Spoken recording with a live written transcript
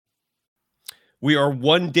We are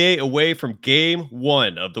one day away from game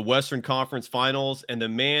one of the Western Conference Finals, and the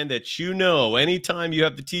man that you know anytime you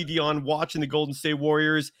have the TV on watching the Golden State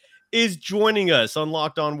Warriors is joining us on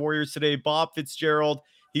Locked On Warriors today, Bob Fitzgerald.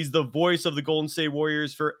 He's the voice of the Golden State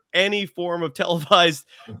Warriors for any form of televised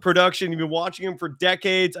production. You've been watching him for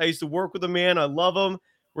decades. I used to work with the man. I love him.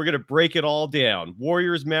 We're going to break it all down.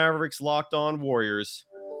 Warriors, Mavericks, Locked On Warriors.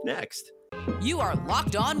 Next. You are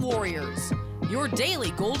Locked On Warriors, your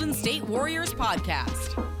daily Golden State Warriors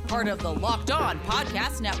podcast. Part of the Locked On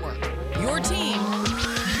Podcast Network, your team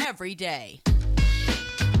every day.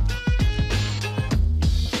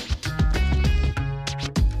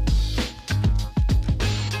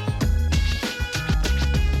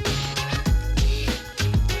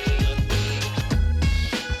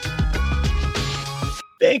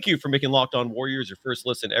 Thank you for making Locked On Warriors your first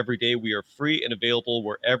listen every day. We are free and available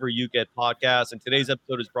wherever you get podcasts. And today's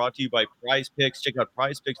episode is brought to you by Prize Picks. Check out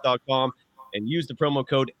prizepicks.com and use the promo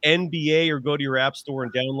code NBA or go to your app store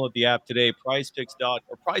and download the app today. Prize Picks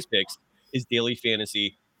is daily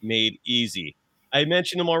fantasy made easy. I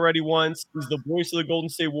mentioned him already once. He's the voice of the Golden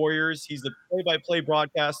State Warriors. He's the play-by-play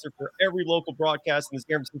broadcaster for every local broadcast in the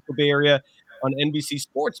San Francisco Bay Area on NBC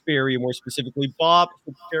Sports Bay Area, more specifically. Bob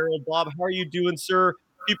Fitzgerald. Bob, how are you doing, sir?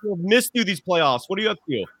 People have missed you these playoffs. What are you up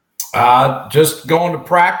to? Just going to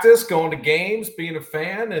practice, going to games, being a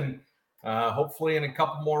fan, and hopefully in a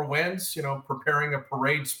couple more wins, preparing a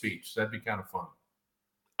parade speech. That'd be kind of fun.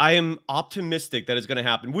 I am optimistic that it's going to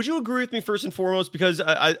happen. Would you agree with me first and foremost? Because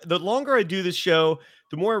the longer I do this show,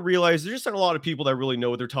 the more I realize there's just not a lot of people that really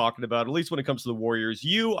know what they're talking about, at least when it comes to the Warriors.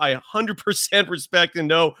 I 100% respect and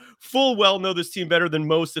know this team better than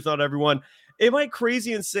most, if not everyone. Am I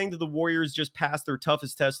crazy in saying that the Warriors just passed their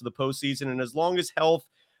toughest test of the postseason? And as long as health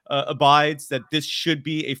abides, that this should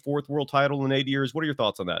be a fourth world title in 8 years? What are your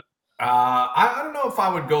thoughts on that? I don't know if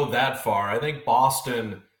I would go that far. I think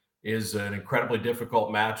Boston is an incredibly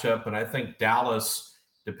difficult matchup. And I think Dallas,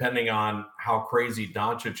 depending on how crazy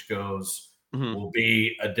Doncic goes, will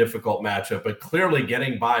be a difficult matchup. But clearly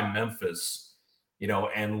getting by Memphis,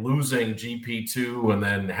 and losing GP2 and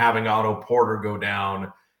then having Otto Porter go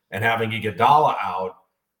down and having Iguodala out,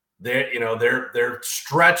 they're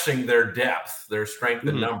stretching their depth, their strength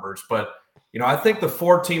in numbers. But, I think the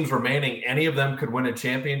four teams remaining, any of them could win a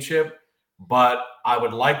championship. But I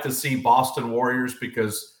would like to see Boston Warriors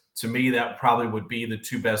because, to me, that probably would be the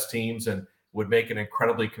two best teams and would make an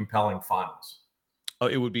incredibly compelling finals. Oh,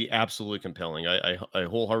 it would be absolutely compelling. I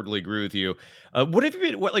wholeheartedly agree with you. What have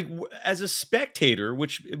you been as a spectator,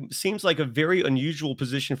 which seems like a very unusual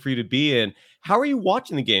position for you to be in? How are you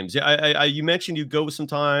watching the games? You mentioned you go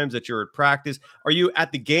sometimes that you're at practice. Are you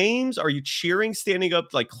at the games? Are you cheering, standing up,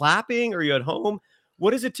 clapping? Are you at home?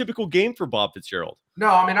 What is a typical game for Bob Fitzgerald? No,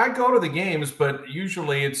 I go to the games, but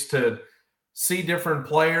usually it's to see different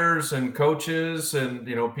players and coaches and,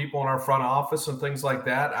 people in our front office and things like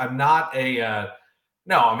that. I'm not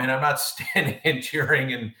I'm not standing and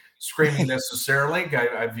cheering and screaming necessarily.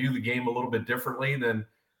 I view the game a little bit differently than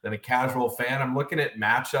a casual fan. I'm looking at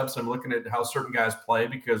matchups. I'm looking at how certain guys play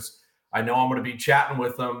because I know I'm going to be chatting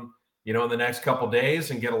with them, in the next couple of days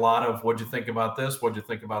and get a lot of what'd you think about this? What'd you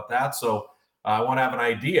think about that? So I want to have an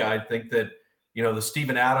idea. I think that, the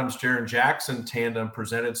Steven Adams, Jaren Jackson tandem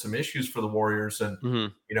presented some issues for the Warriors.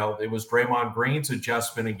 And, it was Draymond Green's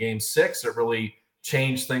adjustment in game 6 that really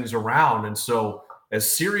changed things around. And so as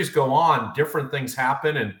series go on, different things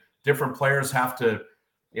happen and different players have to,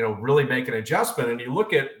 really make an adjustment. And you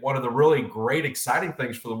look at one of the really great, exciting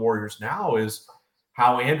things for the Warriors now is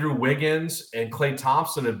how Andrew Wiggins and Klay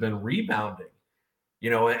Thompson have been rebounding,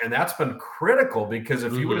 and that's been critical because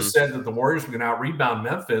if you would have said that the Warriors were going to out-rebound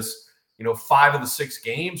Memphis, 5 of the 6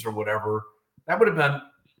 games or whatever, that would have been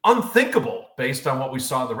unthinkable based on what we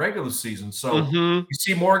saw in the regular season. So you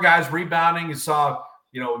see more guys rebounding. You saw,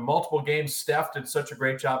 in multiple games, Steph did such a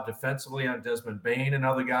great job defensively on Desmond Bane and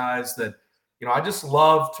other guys that, I just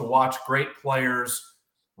love to watch great players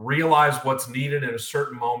realize what's needed in a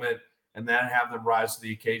certain moment and then have them rise to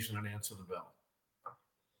the occasion and answer the bell.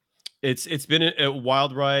 It's been a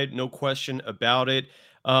wild ride, no question about it.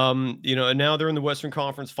 And now they're in the Western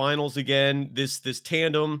Conference Finals again. This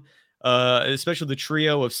tandem, especially the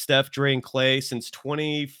trio of Steph, Dre, and Klay, since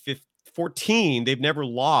 2014, they've never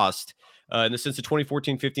lost since the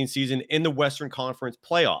 2014-15 season in the Western Conference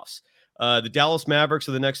playoffs. The Dallas Mavericks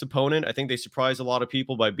are the next opponent. I think they surprised a lot of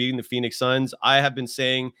people by beating the Phoenix Suns. I have been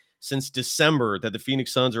saying since December that the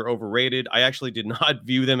Phoenix Suns are overrated. I actually did not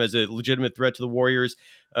view them as a legitimate threat to the Warriors.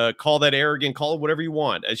 Call that arrogant, call it whatever you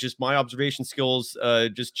want. It's just my observation skills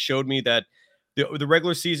just showed me that the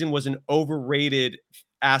regular season was an overrated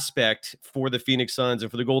aspect for the Phoenix Suns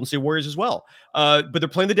and for the Golden State Warriors as well. But they're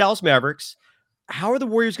playing the Dallas Mavericks. How are the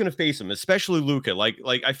Warriors going to face him, especially Luka? Like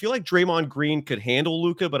I feel like Draymond Green could handle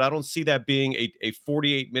Luka, but I don't see that being a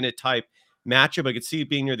 48-minute type matchup. I could see it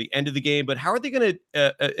being near the end of the game. But how are they going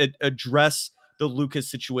to address the Luka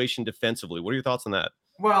situation defensively? What are your thoughts on that?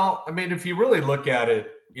 Well, I mean, if you really look at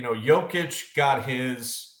it, Jokic got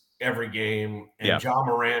his every game, and Ja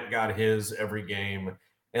Morant got his every game,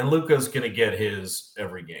 and Luka's going to get his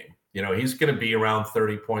every game. He's going to be around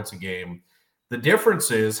 30 points a game. The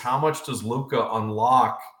difference is how much does Luka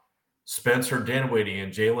unlock Spencer Dinwiddie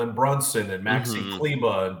and Jalen Brunson and Maxi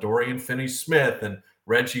Kleber and Dorian Finney-Smith and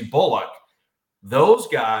Reggie Bullock. Those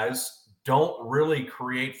guys don't really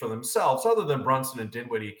create for themselves, other than Brunson and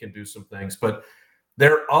Dinwiddie can do some things. But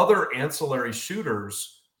their other ancillary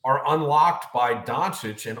shooters are unlocked by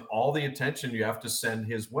Doncic and all the attention you have to send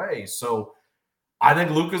his way. So I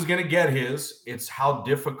think Luka's going to get his. It's how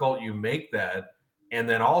difficult you make that. And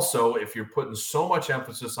then also, if you're putting so much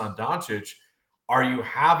emphasis on Doncic, are you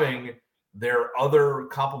having their other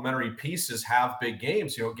complementary pieces have big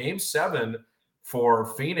games? Game 7 for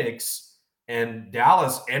Phoenix and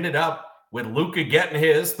Dallas ended up with Luka getting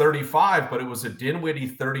his 35, but it was a Dinwiddie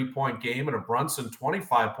 30-point game and a Brunson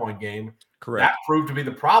 25-point game. Correct. That proved to be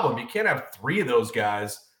the problem. You can't have 3 of those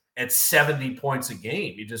guys at 70 points a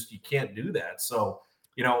game. You can't do that. So,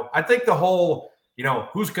 I think the whole –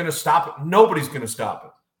 who's going to stop it? Nobody's going to stop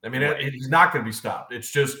it. I mean, he's not going to be stopped.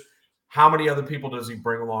 It's just how many other people does he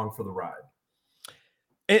bring along for the ride?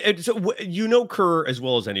 And so, Kerr as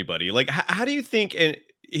well as anybody. Like, how do you think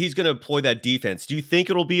he's going to employ that defense? Do you think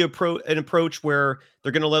it'll be an approach where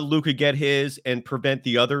they're going to let Luka get his and prevent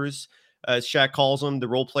the others, as Shaq calls them, the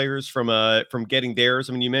role players, from getting theirs?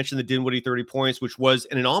 I mean, you mentioned the Dinwiddie 30 points, which was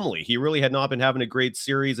an anomaly. He really had not been having a great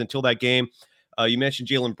series until that game. You mentioned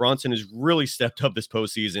Jalen Brunson has really stepped up this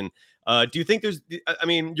postseason. Do you think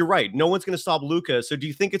you're right. No one's going to stop Luka. So do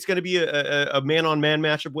you think it's going to be a man-on-man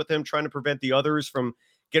matchup with him, trying to prevent the others from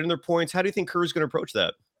getting their points? How do you think Kerr's going to approach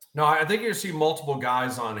that? No, I think you're going to see multiple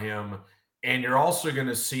guys on him, and you're also going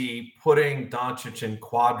to see putting Doncic in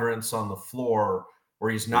quadrants on the floor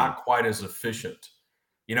where he's not quite as efficient.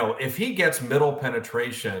 If he gets middle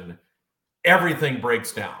penetration, everything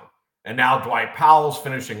breaks down. And now Dwight Powell's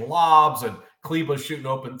finishing lobs, and Kleber's shooting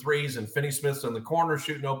open threes, and Finney-Smith's in the corner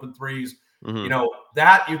shooting open threes.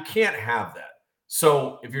 That you can't have that.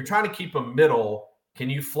 So if you're trying to keep him middle, can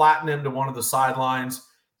you flatten him to one of the sidelines?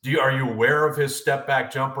 Are you aware of his step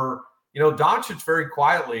back jumper? Doncic very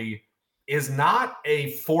quietly is not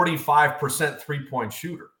a 45% 3-point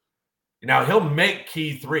shooter. Now he'll make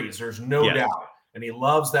key threes. There's no doubt. And he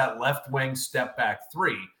loves that left wing step back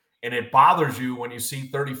 3. And it bothers you when you see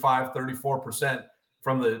 35, 34%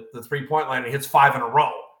 from the 3-point line, and he hits 5 in a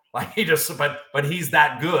row. Like but he's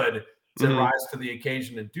that good to rise to the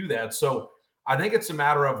occasion and do that. So I think it's a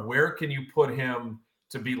matter of where can you put him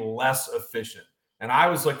to be less efficient. And I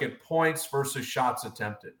was looking at points versus shots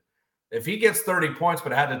attempted. If he gets 30 points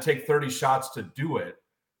but had to take 30 shots to do it,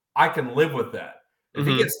 I can live with that. If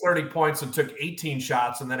he gets 30 points and took 18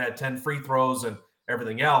 shots and then had 10 free throws and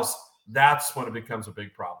everything else, that's when it becomes a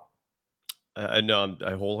big problem. No,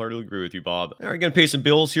 I wholeheartedly agree with you, Bob. All right, going to pay some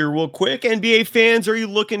bills here real quick. NBA fans, are you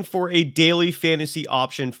looking for a daily fantasy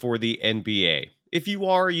option for the NBA? If you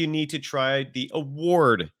are, you need to try the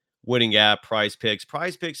award-winning app, Prize Picks.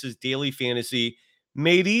 Prize Picks is daily fantasy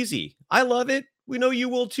made easy. I love it. We know you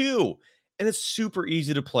will too. And it's super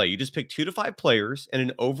easy to play. You just pick 2 to 5 players and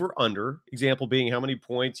an over-under. Example being how many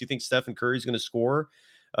points you think Stephen Curry is going to score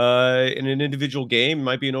in an individual game. It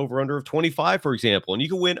might be an over-under of 25, for example. And you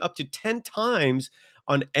can win up to 10 times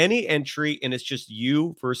on any entry, and it's just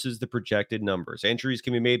you versus the projected numbers. Entries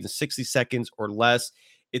can be made in 60 seconds or less.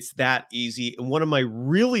 It's that easy. And one of my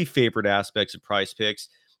really favorite aspects of Prize Picks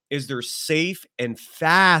is they're safe and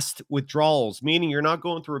fast withdrawals, meaning you're not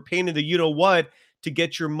going through a pain in the you-know-what to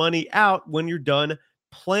get your money out when you're done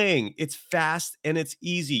playing. It's fast and it's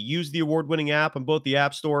easy. Use the award-winning app on both the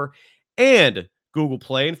App Store and Google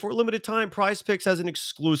Play. And for a limited time, Prize Picks has an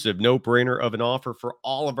exclusive no-brainer of an offer for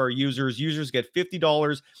all of our users. Users get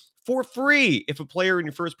 $50 for free if a player in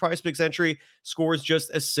your first Prize Picks entry scores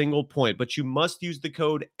just a single point. But you must use the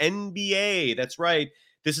code NBA. That's right.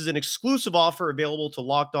 This is an exclusive offer available to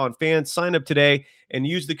Locked On fans. Sign up today and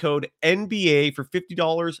use the code NBA for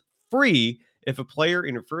 $50 free if a player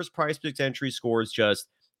in your first Prize Picks entry scores just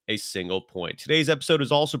a single point. Today's episode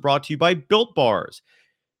is also brought to you by Built Bars.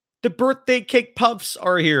 The birthday cake puffs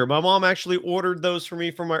are here. My mom actually ordered those for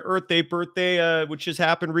me for my birthday, which just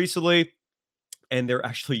happened recently. And they're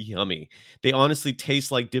actually yummy. They honestly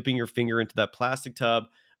taste like dipping your finger into that plastic tub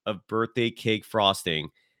of birthday cake frosting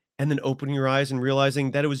and then opening your eyes and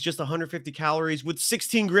realizing that it was just 150 calories with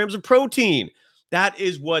 16 grams of protein. That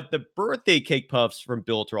is what the birthday cake puffs from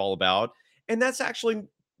Built are all about. And that's actually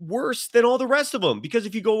worse than all the rest of them, because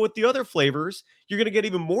if you go with the other flavors, you're going to get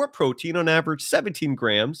even more protein, on average 17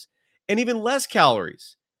 grams, and even less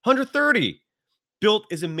calories, 130. Built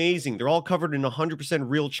is amazing. They're all covered in 100%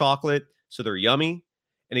 real chocolate, so they're yummy.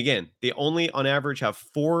 And again, they only on average have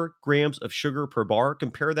 4 grams of sugar per bar.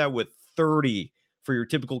 Compare that with 30 for your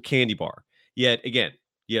typical candy bar. Yet again,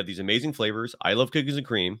 you have these amazing flavors. I love cookies and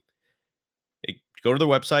cream. Go to their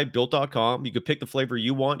website, built.com. You could pick the flavor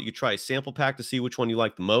you want. You could try a sample pack to see which one you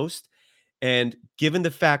like the most. And given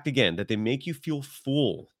the fact, again, that they make you feel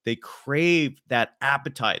full, they crave that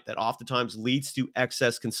appetite that oftentimes leads to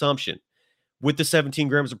excess consumption. With the 17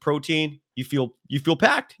 grams of protein, you feel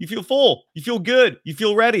packed, you feel full, you feel good, you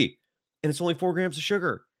feel ready. And it's only 4 grams of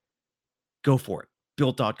sugar. Go for it.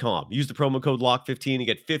 Built.com. Use the promo code LOCK15 and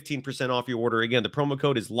get 15% off your order. Again, the promo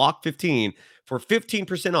code is LOCK15 for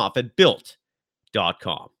 15% off at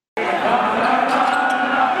Built.com.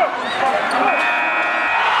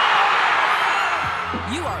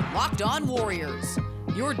 You are Locked On Warriors,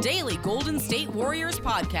 your daily Golden State Warriors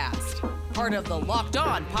podcast. Part of the Locked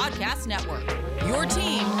On Podcast Network, your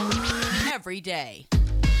team every day.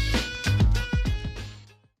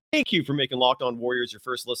 Thank you for making Locked On Warriors your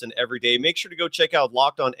first listen every day. Make sure to go check out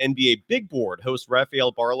Locked On NBA Big Board. Host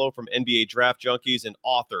Rafael Barlow from NBA Draft Junkies and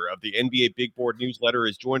author of the NBA Big Board newsletter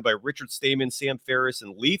is joined by Richard Stayman, Sam Ferris,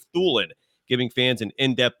 and Leif Thulin, giving fans an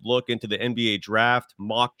in-depth look into the NBA draft,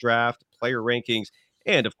 mock draft, player rankings,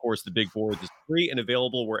 and, of course, the Big Board is free and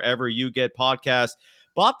available wherever you get podcasts.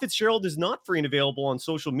 Bob Fitzgerald is not free and available on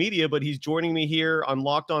social media, but he's joining me here on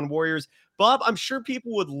Locked On Warriors. Bob, I'm sure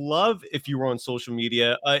people would love if you were on social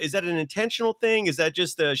media. Is that an intentional thing? Is that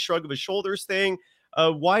just a shrug of the shoulders thing?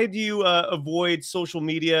 Why do you avoid social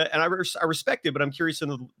media? And I respect it, but I'm curious to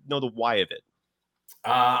know the why of it.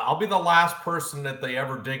 I'll be the last person that they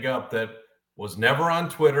ever dig up that was never on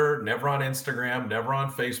Twitter, never on Instagram, never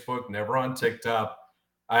on Facebook, never on TikTok.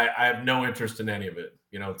 I have no interest in any of it.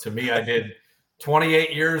 You know, to me, I did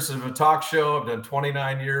 28 years of a talk show. I've done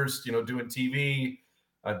 29 years, doing TV.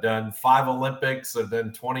 I've done 5 Olympics. I've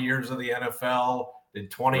done 20 years of the NFL,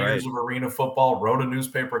 did 20 years of arena football, wrote a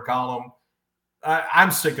newspaper column.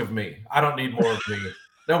 I'm sick of me. I don't need more of me.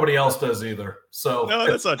 Nobody else does either. So no,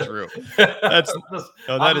 that's not true.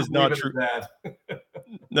 That is not true.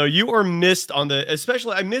 No, you are missed on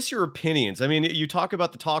especially I miss your opinions. I mean, you talk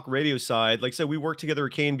about the talk radio side. Like I said, we worked together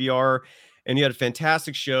at KNBR. And you had a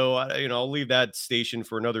fantastic show. I'll leave that station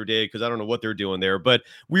for another day because I don't know what they're doing there. But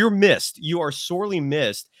we were missed. You are sorely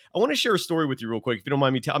missed. I want to share a story with you real quick, if you don't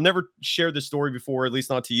mind me. I've never shared this story before, at least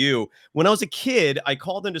not to you. When I was a kid, I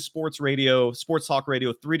called into sports talk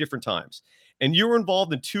radio 3 different times. And you were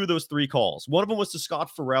involved in 2 of those 3 calls. One of them was to Scott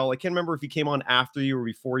Farrell. I can't remember if he came on after you or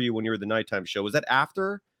before you when you were the nighttime show. Was that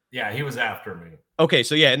after? Yeah, he was after me. Okay,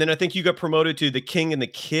 so yeah. And then I think you got promoted to the King and the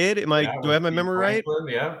Kid. Do I have my memory right?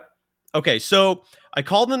 Yeah. Okay, so I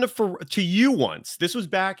called in to you once. This was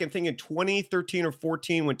back, I think, in 2013 or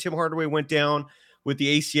 14 when Tim Hardaway went down with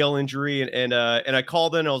the ACL injury, and I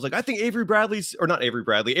called in. And I was like, I think Avery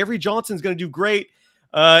Johnson's going to do great.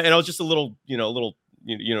 And I was just a little,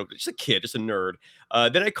 just a kid, just a nerd.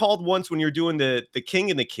 Then I called once when you were doing the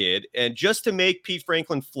King and the Kid, and just to make Pete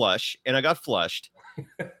Franklin flush, and I got flushed,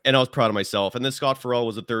 and I was proud of myself. And then Scott Farrell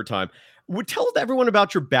was the 3rd time. Tell everyone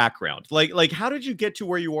about your background. Like how did you get to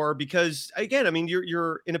where you are? Because again, I mean,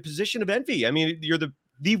 you're in a position of envy. I mean, you're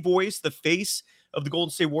the voice, the face of the Golden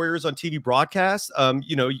State Warriors on TV broadcast.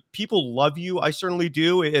 People love you. I certainly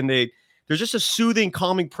do. And there's just a soothing,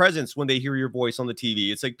 calming presence when they hear your voice on the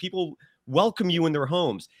TV. It's like people welcome you in their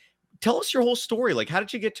homes. Tell us your whole story. Like, how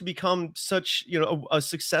did you get to become such, a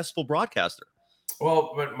successful broadcaster?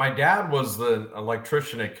 Well, but my dad was the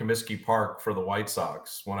electrician at Comiskey Park for the White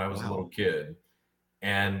Sox when I was a little kid.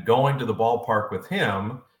 And going to the ballpark with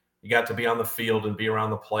him, you got to be on the field and be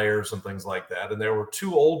around the players and things like that. And there were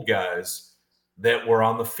 2 old guys that were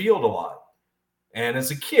on the field a lot. And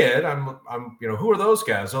as a kid, I'm who are those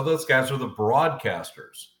guys? Oh, those guys are the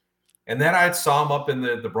broadcasters. And then I saw them up in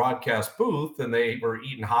the broadcast booth, and they were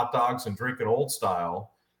eating hot dogs and drinking Old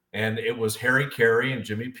Style. And it was Harry Carey and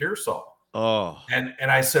Jimmy Pearsall. Oh, and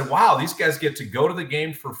I said, wow, these guys get to go to the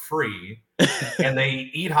game for free and they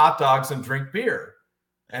eat hot dogs and drink beer.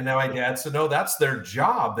 And then my dad said, no, that's their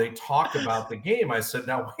job. They talk about the game. I said,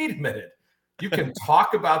 now, wait a minute. You can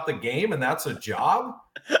talk about the game and that's a job?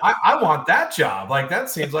 I want that job. Like, that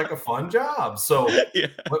seems like a fun job. So yeah.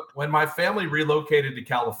 When my family relocated to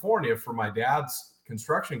California for my dad's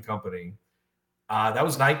construction company, That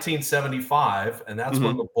was 1975, and that's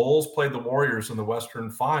when the Bulls played the Warriors in the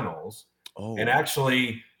Western Finals. Oh. And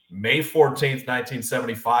actually, May 14th,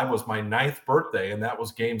 1975 was my 9th birthday, and that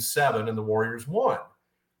was Game 7, and the Warriors won.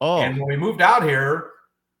 Oh. And when we moved out here,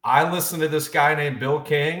 I listened to this guy named Bill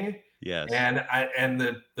King. Yes. And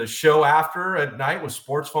the show after at night was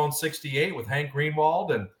Sports Phone 68 with Hank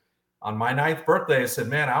Greenwald. And on my 9th birthday, I said,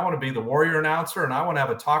 man, I want to be the Warrior announcer, and I want to have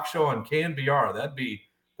a talk show on KNBR. That'd be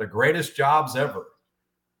the greatest jobs ever.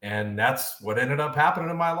 And that's what ended up happening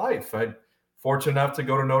in my life. I'm fortunate enough to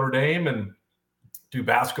go to Notre Dame and do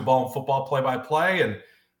basketball and football play-by-play, and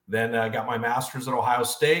then got my master's at Ohio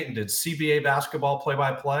State and did CBA basketball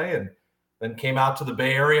play-by-play, and then came out to the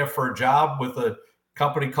Bay Area for a job with a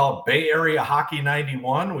company called Bay Area Hockey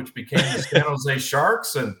 91, which became the San Jose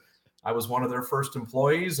Sharks, and I was one of their first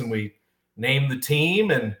employees, and we named the team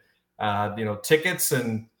and tickets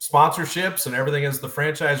and sponsorships and everything as the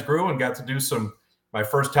franchise grew, and got to do my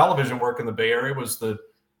first television work in the Bay Area was the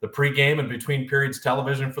pregame and between periods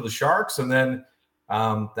television for the Sharks. And then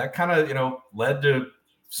that kind of, led to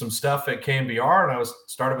some stuff at KNBR, and I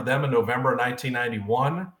started with them in November of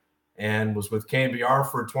 1991 and was with KNBR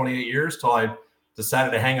for 28 years till I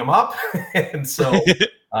decided to hang them up. And so,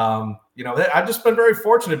 I've just been very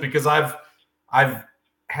fortunate because I've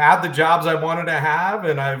had the jobs I wanted to have,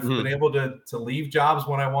 and I've been able to leave jobs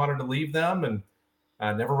when I wanted to leave them, and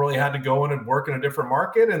I never really had to go in and work in a different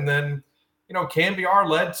market. And then, KNBR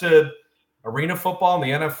led to arena football in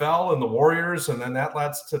the NFL and the Warriors, and then that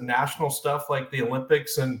leads to national stuff like the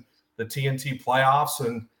Olympics and the TNT playoffs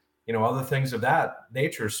and, other things of that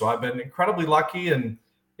nature. So I've been incredibly lucky, and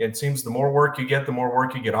it seems the more work you get, the more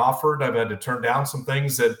work you get offered. I've had to turn down some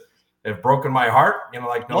things that have broken my heart,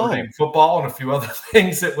 like Notre Dame football and a few other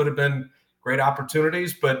things that would have been great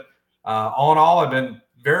opportunities. But all in all, I've been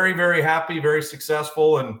very, very happy, very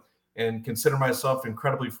successful, and consider myself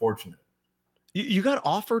incredibly fortunate. You got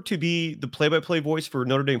offered to be the play-by-play voice for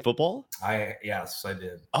Notre Dame football? Yes, I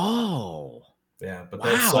did. Oh, yeah. But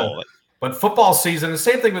wow. But football season, the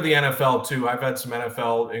same thing with the NFL too. I've had some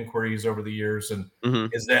NFL inquiries over the years, and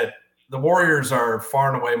is that the Warriors are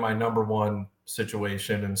far and away my number one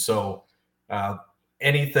situation. And so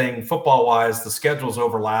anything football-wise, the schedules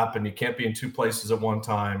overlap, and you can't be in two places at one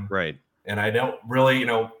time. Right. And I don't really,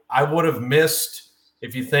 I would have missed,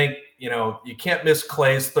 if you think, you can't miss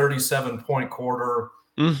Clay's 37-point quarter.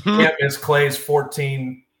 You can't miss Clay's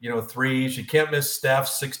 14, threes. You can't miss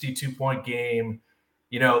Steph's 62-point game.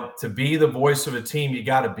 To be the voice of a team, you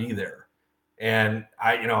got to be there. And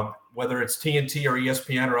whether it's TNT or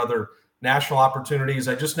ESPN or other national opportunities,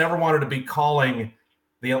 I just never wanted to be calling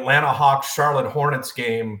the Atlanta Hawks Charlotte Hornets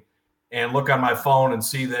game and look on my phone and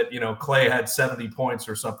see that, Clay had 70 points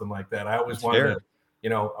or something like that. I always wanted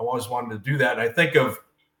to do that. And I think of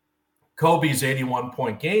Kobe's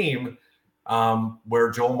 81-point game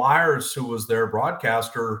where Joel Myers, who was their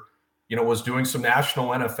broadcaster, was doing some national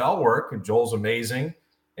NFL work, and Joel's amazing.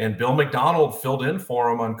 And Bill McDonald filled in for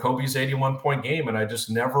him on Kobe's 81-point game. And I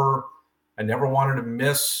never wanted to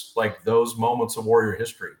miss like those moments of Warrior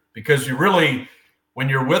history, because when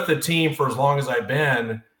you're with the team for as long as I've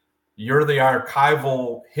been, you're the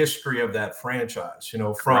archival history of that franchise,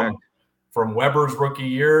 from Weber's rookie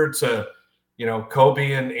year to,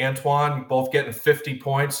 Kobe and Antoine both getting 50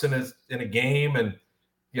 points in a game. And,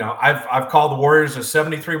 I've called the Warriors a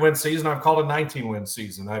 73-win season. I've called a 19-win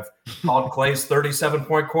season. I've called Clay's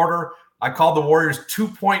 37-point quarter. I called the Warriors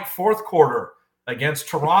 2-point fourth quarter against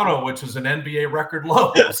Toronto, which is an NBA record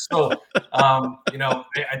low. So,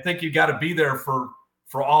 I think you got to be there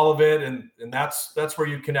for all of it. And that's where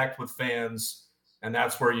you connect with fans. And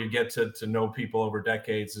that's where you get to know people over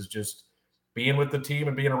decades, is just being with the team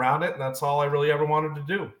and being around it. And that's all I really ever wanted to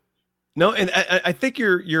do. No, and I think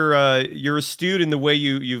you're astute in the way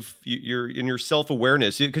you're in your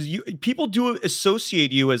self-awareness, because people do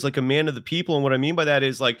associate you as like a man of the people. And what I mean by that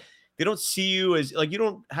is like, they don't see you as like, you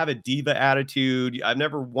don't have a diva attitude. I've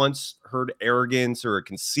never once heard arrogance or a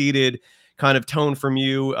conceited kind of tone from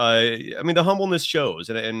you. The humbleness shows,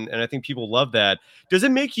 and I think people love that. Does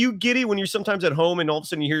it make you giddy when you're sometimes at home and all of a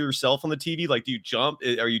sudden you hear yourself on the TV? Like, do you jump?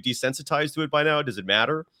 Are you desensitized to it by now? Does it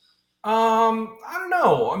matter? I don't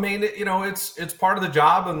know. It's part of the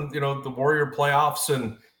job, and the Warrior playoffs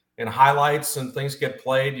and highlights and things get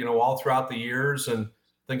played, all throughout the years and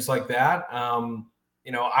things like that.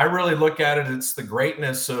 I really look at it. It's the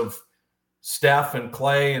greatness of Steph and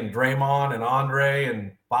Clay and Draymond and Andre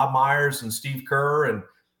and Bob Myers and Steve Kerr and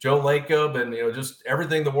Joe Lacob and, just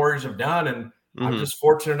everything the Warriors have done. And I'm just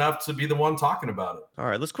fortunate enough to be the one talking about it. All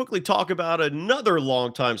right, let's quickly talk about another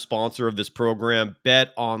longtime sponsor of this program,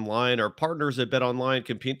 Bet Online. Our partners at Bet Online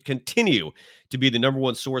continue to be the number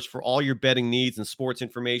one source for all your betting needs and sports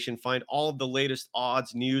information. Find all of the latest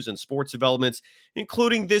odds, news, and sports developments,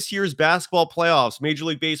 including this year's basketball playoffs, Major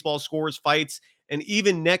League Baseball scores, fights, and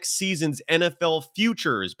even next season's NFL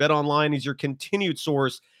futures. Bet Online is your continued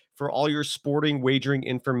source for all your sporting wagering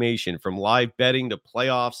information, from live betting to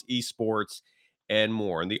playoffs, esports, and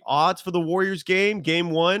more. And the odds for the Warriors game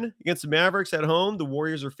 1 against the Mavericks at home, the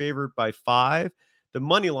Warriors are favored by 5. The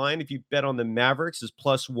money line, if you bet on the Mavericks, is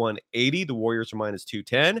plus 180. The Warriors are minus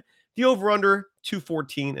 210. The over-under,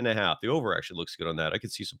 214.5. The over actually looks good on that. I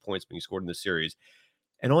could see some points being scored in this series.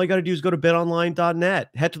 And all you got to do is go to betonline.net.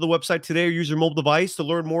 Head to the website today or use your mobile device to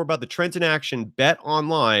learn more about the trends in action. Bet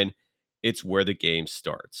Online. It's where the game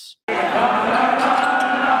starts. You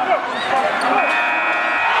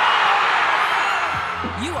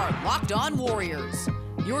are Locked On Warriors,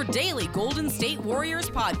 your daily Golden State Warriors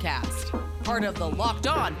podcast. Part of the Locked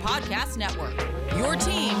On Podcast Network, your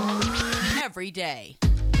team every day.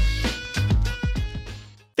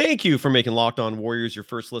 Thank you for making Locked On Warriors your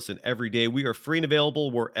first listen every day. We are free and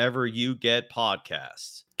available wherever you get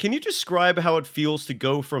podcasts. Can you describe how it feels to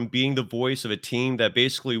go from being the voice of a team that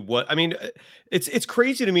basically it's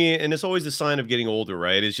crazy to me, and it's always a sign of getting older,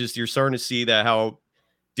 right? It's just you're starting to see that how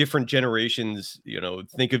different generations,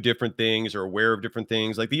 think of different things or aware of different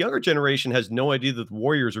things. Like the younger generation has no idea that the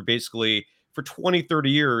Warriors are basically for 20, 30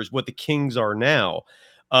 years what the Kings are now.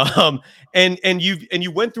 And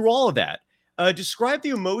you went through all of that. Describe the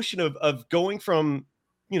emotion of going from,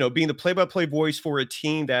 being the play-by-play voice for a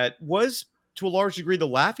team that was to a large degree the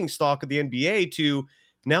laughingstock of the NBA to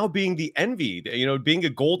now being the envy, being a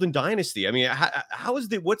golden dynasty. I mean,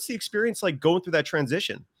 what's the experience like going through that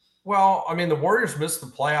transition? Well, I mean, the Warriors missed the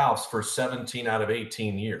playoffs for 17 out of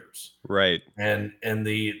 18 years. Right. And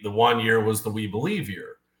the 1 year was the We Believe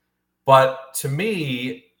year. But to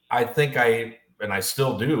me, I think I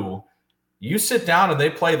still do, you sit down and they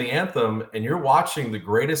play the anthem and you're watching the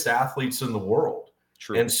greatest athletes in the world.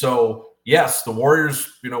 True. And so, yes, the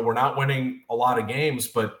Warriors, we're not winning a lot of games,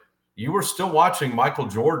 but you were still watching Michael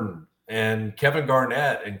Jordan and Kevin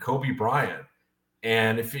Garnett and Kobe Bryant.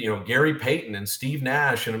 And if Gary Payton and Steve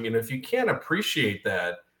Nash, and if you can't appreciate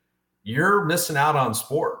that, you're missing out on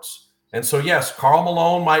sports. And so, yes, Karl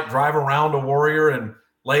Malone might drive around a Warrior and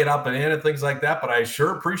lay it up and in and things like that, but I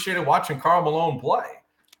sure appreciated watching Karl Malone play.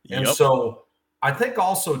 And so I think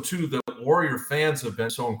also too, the Warrior fans have been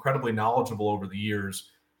so incredibly knowledgeable over the years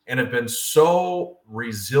and have been so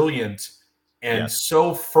resilient and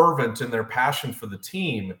so fervent in their passion for the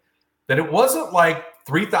team that it wasn't like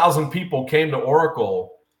 3,000 people came to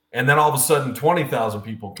Oracle and then all of a sudden 20,000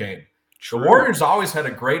 people came. True. The Warriors always had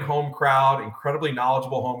a great home crowd, incredibly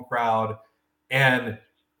knowledgeable home crowd, and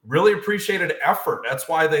really appreciated effort. That's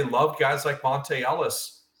why they loved guys like Monte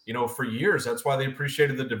Ellis, for years. That's why they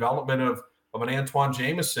appreciated the development of an Antoine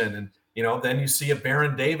Jameson. And, then you see a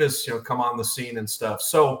Baron Davis, come on the scene and stuff.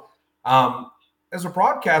 So as a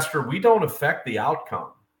broadcaster, we don't affect the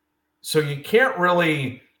outcome. So you can't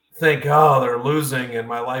really think, oh, they're losing and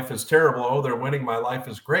my life is terrible. Oh, they're winning. My life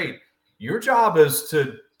is great. Your job is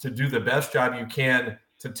to do the best job you can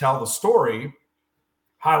to tell the story,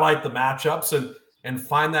 highlight the matchups, and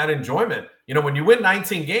find that enjoyment. When you win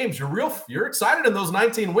 19 games, you're excited in those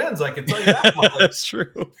 19 wins. I can tell you that much. That's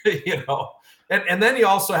true. And then you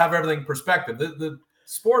also have everything in perspective. The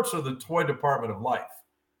sports are the toy department of life.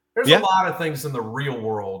 There's a lot of things in the real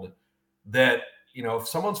world that, if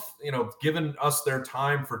someone's, given us their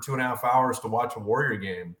time for 2.5 hours to watch a Warrior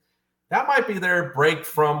game, that might be their break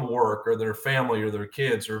from work or their family or their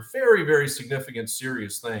kids or very, very significant,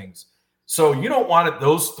 serious things. So you don't want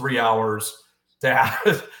those 3 hours to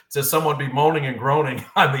have to someone be moaning and groaning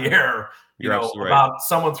on the air, about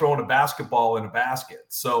someone throwing a basketball in a basket.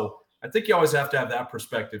 So I think you always have to have that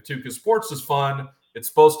perspective too, because sports is fun. It's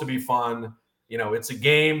supposed to be fun. It's a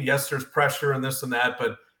game. Yes, there's pressure and this and that,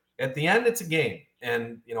 but at the end, it's a game.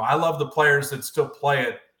 And, I love the players that still play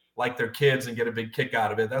it like they're kids and get a big kick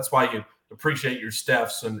out of it. That's why you appreciate your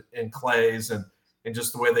Stephs and Clays and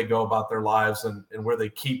just the way they go about their lives and where they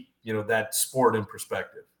keep, that sport in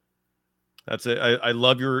perspective. That's it. I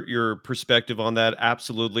love your perspective on that.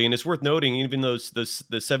 Absolutely. And it's worth noting, even though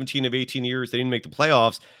the 17 of 18 years, they didn't make the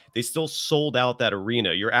playoffs, they still sold out that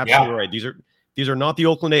arena. You're absolutely right. These are not the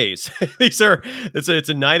Oakland A's. It's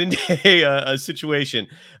a night and day situation.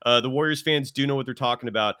 The Warriors fans do know what they're talking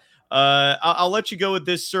about. I'll let you go with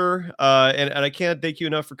this, sir. And I can't thank you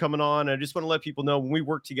enough for coming on. I just want to let people know when we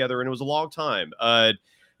worked together, and it was a long time.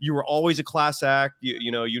 you were always a class act.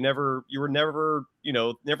 You were never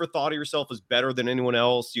thought of yourself as better than anyone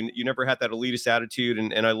else. You never had that elitist attitude.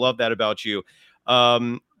 And I love that about you.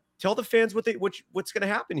 Tell the fans what's going to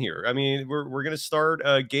happen here. I mean, we're going to start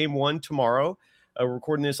game 1 tomorrow. We're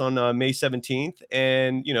recording this on May 17th,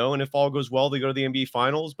 and and if all goes well, they go to the NBA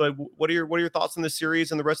Finals. But what are your thoughts on the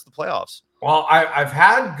series and the rest of the playoffs? Well, I've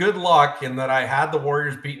had good luck in that I had the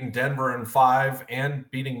Warriors beating Denver in 5 and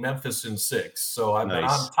beating Memphis in 6, so I've been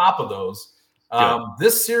on top of those.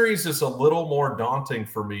 This series is a little more daunting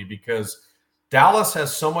for me because Dallas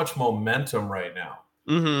has so much momentum right now,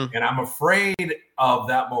 and I'm afraid of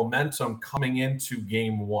that momentum coming into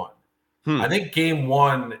Game 1. I think Game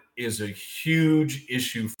 1 is a huge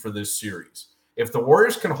issue for this series. If the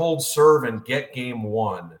Warriors can hold serve and get Game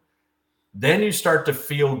 1, then you start to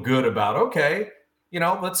feel good about, okay,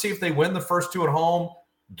 let's see if they win the first 2 at home,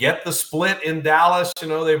 get the split in Dallas.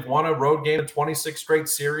 They've won a road game in 26 straight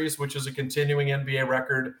series, which is a continuing NBA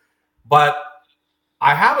record. But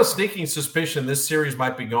I have a sneaking suspicion this series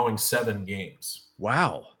might be going 7 games.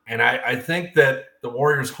 Wow. And I think that the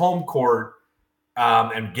Warriors' home court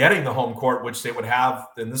and getting the home court, which they would have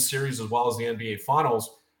in this series as well as the NBA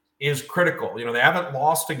Finals, is critical. They haven't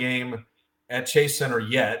lost a game at Chase Center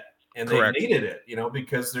yet, and they needed it,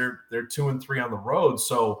 because they're 2-3 on the road.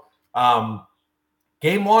 So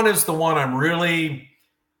Game 1 is the one I'm really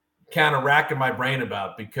kind of racking my brain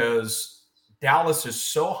about because Dallas is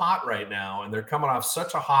so hot right now, and they're coming off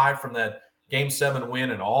such a high from that Game 7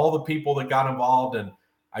 win and all the people that got involved. And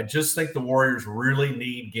I just think the Warriors really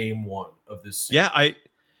need Game 1 of this season.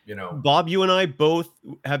 Yeah, Bob, you and I both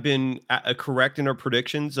have been correct in our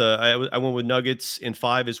predictions. I went with Nuggets in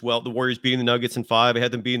 5 as well. The Warriors beating the Nuggets in 5. I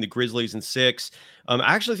had them beating the Grizzlies in 6.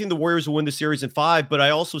 I actually think the Warriors will win the series in 5, but I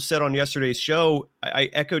also said on yesterday's show, I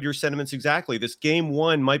echoed your sentiments exactly. This Game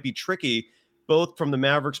 1 might be tricky, both from the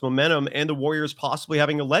Mavericks' momentum and the Warriors possibly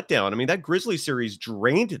having a letdown. I mean, that Grizzlies series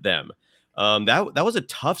drained them. That was a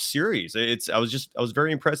tough series. I was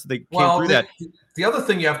very impressed that they came through that. The other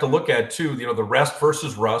thing you have to look at too, the rest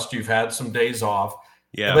versus rust. You've had some days off,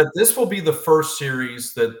 but this will be the first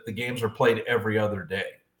series that the games are played every other day,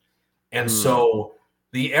 and so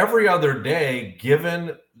the every other day,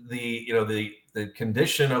 given the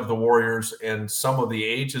condition of the Warriors and some of the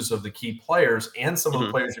ages of the key players and some of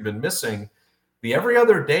the players you've been missing, the every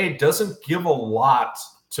other day doesn't give a lot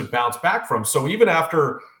to bounce back from. So even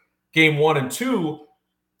after Game 1 and 2,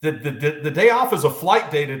 the day off is a flight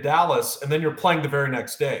day to Dallas, and then you're playing the very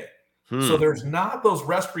next day. So there's not those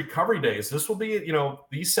rest recovery days. This will be,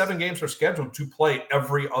 these 7 games are scheduled to play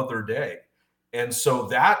every other day. And so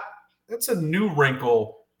that's a new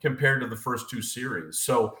wrinkle compared to the first 2 series.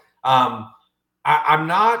 So I'm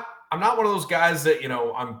not one of those guys that,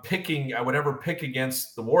 I would ever pick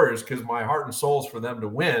against the Warriors because my heart and soul is for them to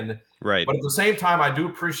win. Right. But at the same time, I do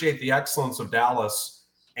appreciate the excellence of Dallas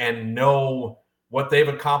and know what they've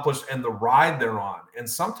accomplished and the ride they're on. And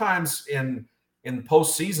sometimes in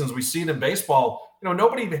postseasons, we see it in baseball,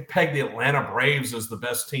 nobody pegged the Atlanta Braves as the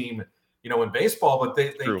best team, in baseball, but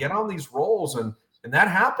they get on these rolls and that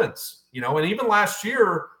happens, and even last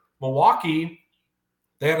year, Milwaukee,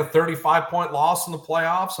 they had a 35-point loss in the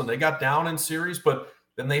playoffs and they got down in series, but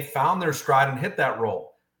then they found their stride and hit that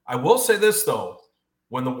roll. I will say this though,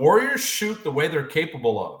 when the Warriors shoot the way they're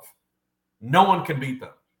capable of, no one can beat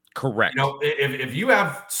them. Correct. If you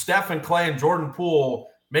have Steph and Clay and Jordan Poole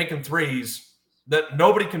making threes, that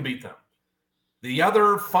nobody can beat them. The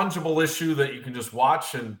other fungible issue that you can just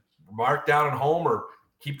watch and mark down at home or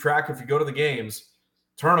keep track if you go to the games,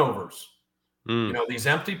 turnovers. These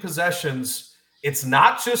empty possessions, it's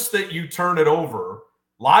not just that you turn it over.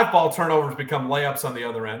 Live ball turnovers become layups on the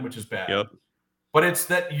other end, which is bad. Yep. But it's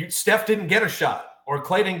that Steph didn't get a shot, or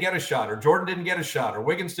Clay didn't get a shot, or Jordan didn't get a shot, or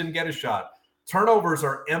Wiggins didn't get a shot. Turnovers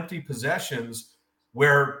are empty possessions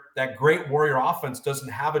where that great Warrior offense doesn't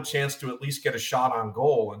have a chance to at least get a shot on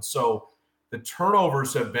goal. And so the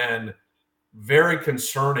turnovers have been very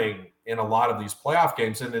concerning in a lot of these playoff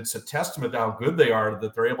games, and it's a testament to how good they are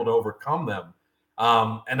that they're able to overcome them.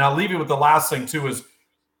 And I'll leave you with the last thing, too, is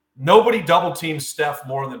nobody double teams Steph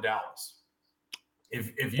more than Dallas.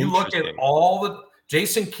 If you look at all the –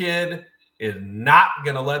 Jason Kidd is not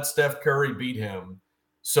going to let Steph Curry beat him.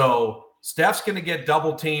 So – Steph's going to get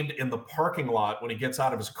double teamed in the parking lot when he gets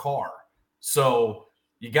out of his car. So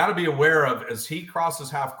you got to be aware of, as he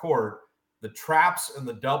crosses half court, the traps and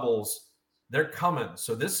the doubles, they're coming.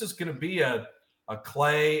 So this is going to be a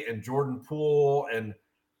Clay and Jordan Poole, and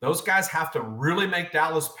those guys have to really make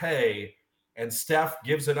Dallas pay, and Steph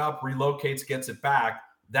gives it up, relocates, gets it back.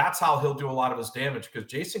 That's how he'll do a lot of his damage, because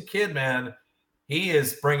Jason Kidd, man, he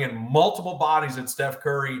is bringing multiple bodies at Steph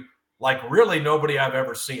Curry like really nobody I've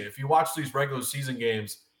ever seen. If you watch these regular season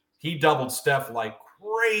games, he doubled Steph like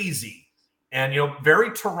crazy. And,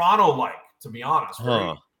 very Toronto-like, to be honest.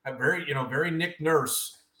 Very Nick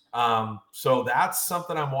Nurse. So that's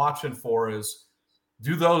something I'm watching for is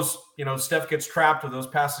do those, Steph gets trapped or those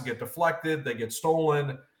passes get deflected, they get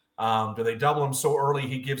stolen. Do they double him so early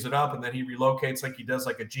he gives it up and then he relocates like he does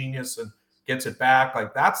like a genius and gets it back?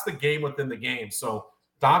 Like that's the game within the game. So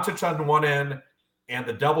Doncic on one end and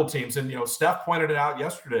the double teams. And, Steph pointed it out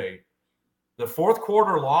yesterday. The fourth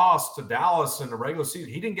quarter loss to Dallas in the regular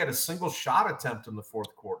season, he didn't get a single shot attempt in the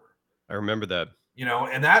fourth quarter. I remember that.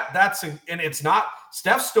 And that's and it's not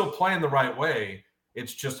Steph's still playing the right way.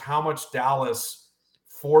 It's just how much Dallas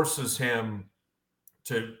forces him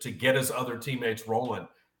to get his other teammates rolling.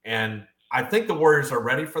 And I think the Warriors are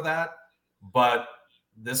ready for that. But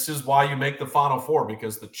this is why you make the Final Four,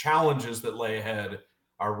 because the challenges that lay ahead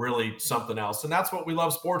are really something else. And that's what we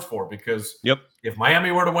love sports for, because if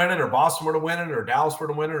Miami were to win it or Boston were to win it or Dallas were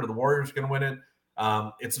to win it or the Warriors are going to win it,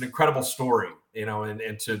 it's an incredible story,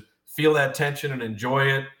 and to feel that tension and enjoy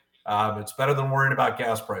it. It's better than worrying about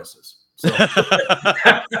gas prices. So,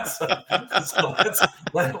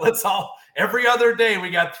 let's all, every other day,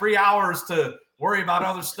 we got 3 hours to worry about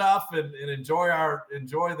other stuff and enjoy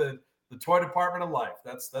the toy department of life.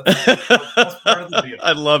 That's part of the deal.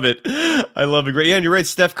 I love it. Great. Yeah, and you're right.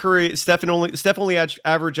 Steph only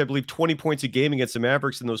averaged, I believe, 20 points a game against the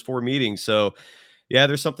Mavericks in those 4 meetings. So yeah,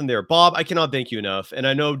 there's something there. Bob, I cannot thank you enough. And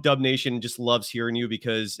I know Dub Nation just loves hearing you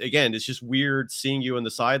because, again, it's just weird seeing you on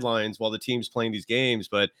the sidelines while the team's playing these games.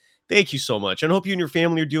 But thank you so much. And I hope you and your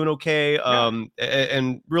family are doing okay. Yeah.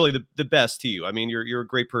 And really the best to you. I mean, you're a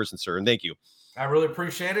great person, sir. And thank you. I really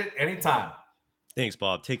appreciate it. Anytime. Thanks,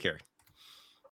 Bob. Take care.